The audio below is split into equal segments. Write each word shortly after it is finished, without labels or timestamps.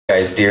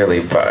Guys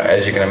dearly, but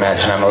as you can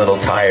imagine, I'm a little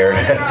tired. I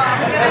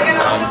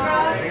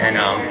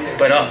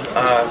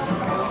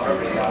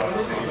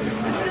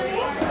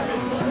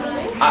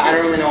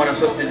don't really know what I'm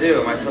supposed to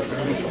do. Am I supposed to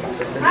be?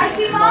 I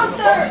see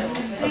monsters.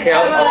 Okay,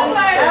 I'll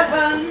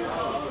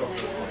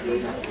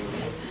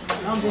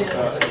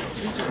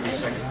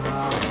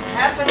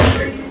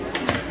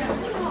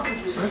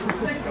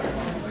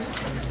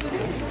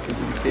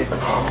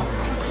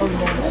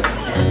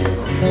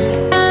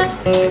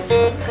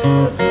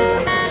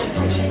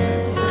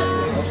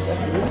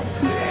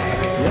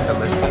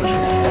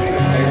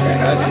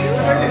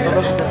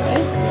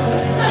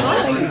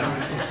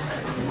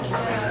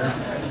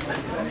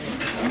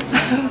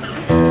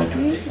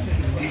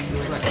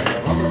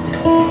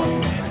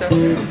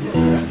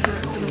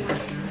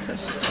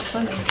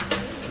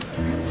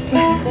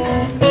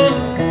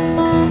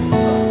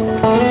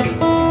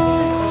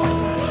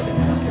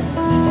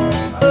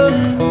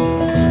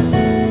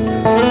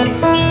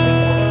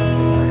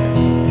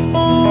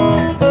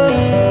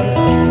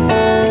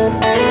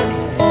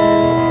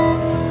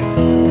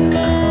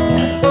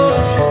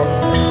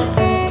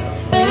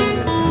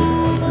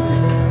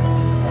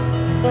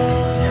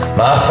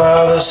My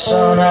father's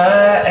son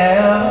I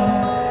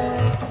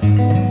am,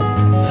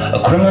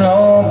 a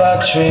criminal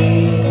by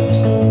trade,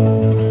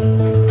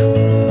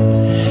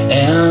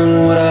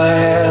 and what I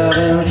have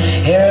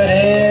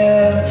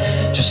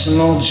inherited, just some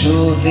old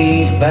jewel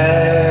thief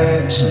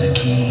bags and a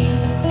key,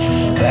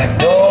 back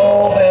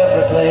door of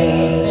every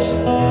place.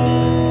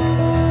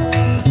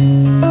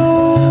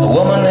 A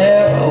woman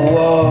never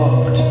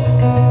walked,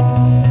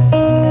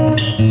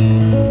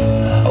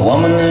 a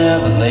woman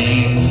never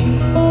laid.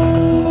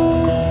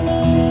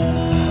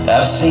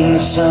 I've seen the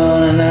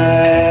sun and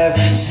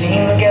I've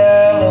seen the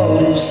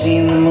gallows,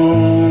 seen the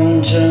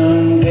moon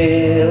turn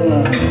pale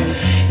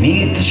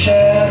underneath the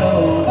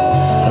shadow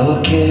of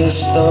a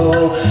kiss.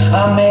 Though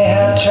I may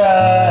have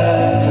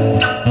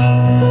tried,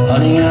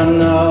 honey, I'm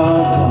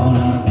not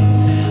gonna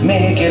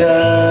make it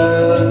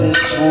out of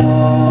this one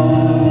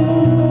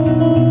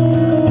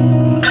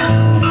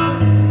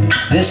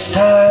this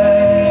time.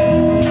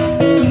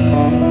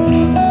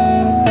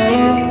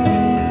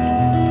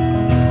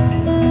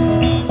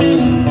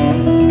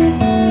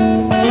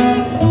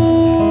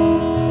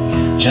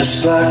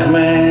 Just like a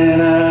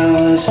man, I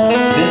was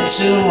fit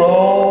to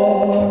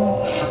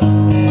roll. I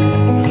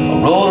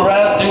rolled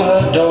right through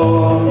her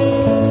door.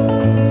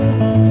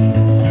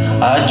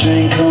 I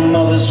drank her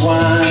mother's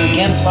wine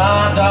against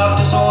my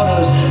doctor's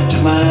orders.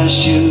 Took my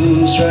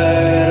shoes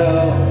right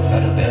off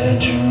at her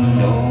bedroom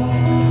door.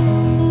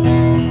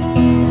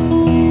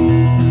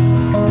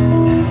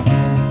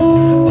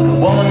 But a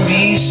woman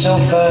be so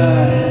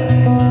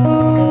fine,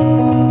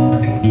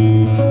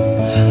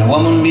 a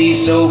woman be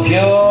so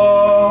pure.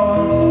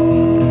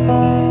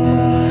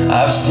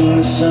 I've seen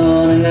the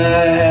sun and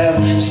I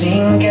have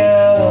seen the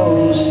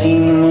gallows,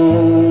 seen the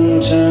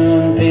moon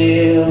turn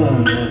pale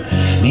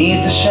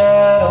underneath the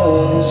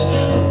shadows.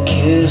 A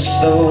kiss,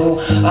 though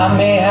I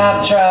may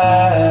have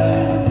tried,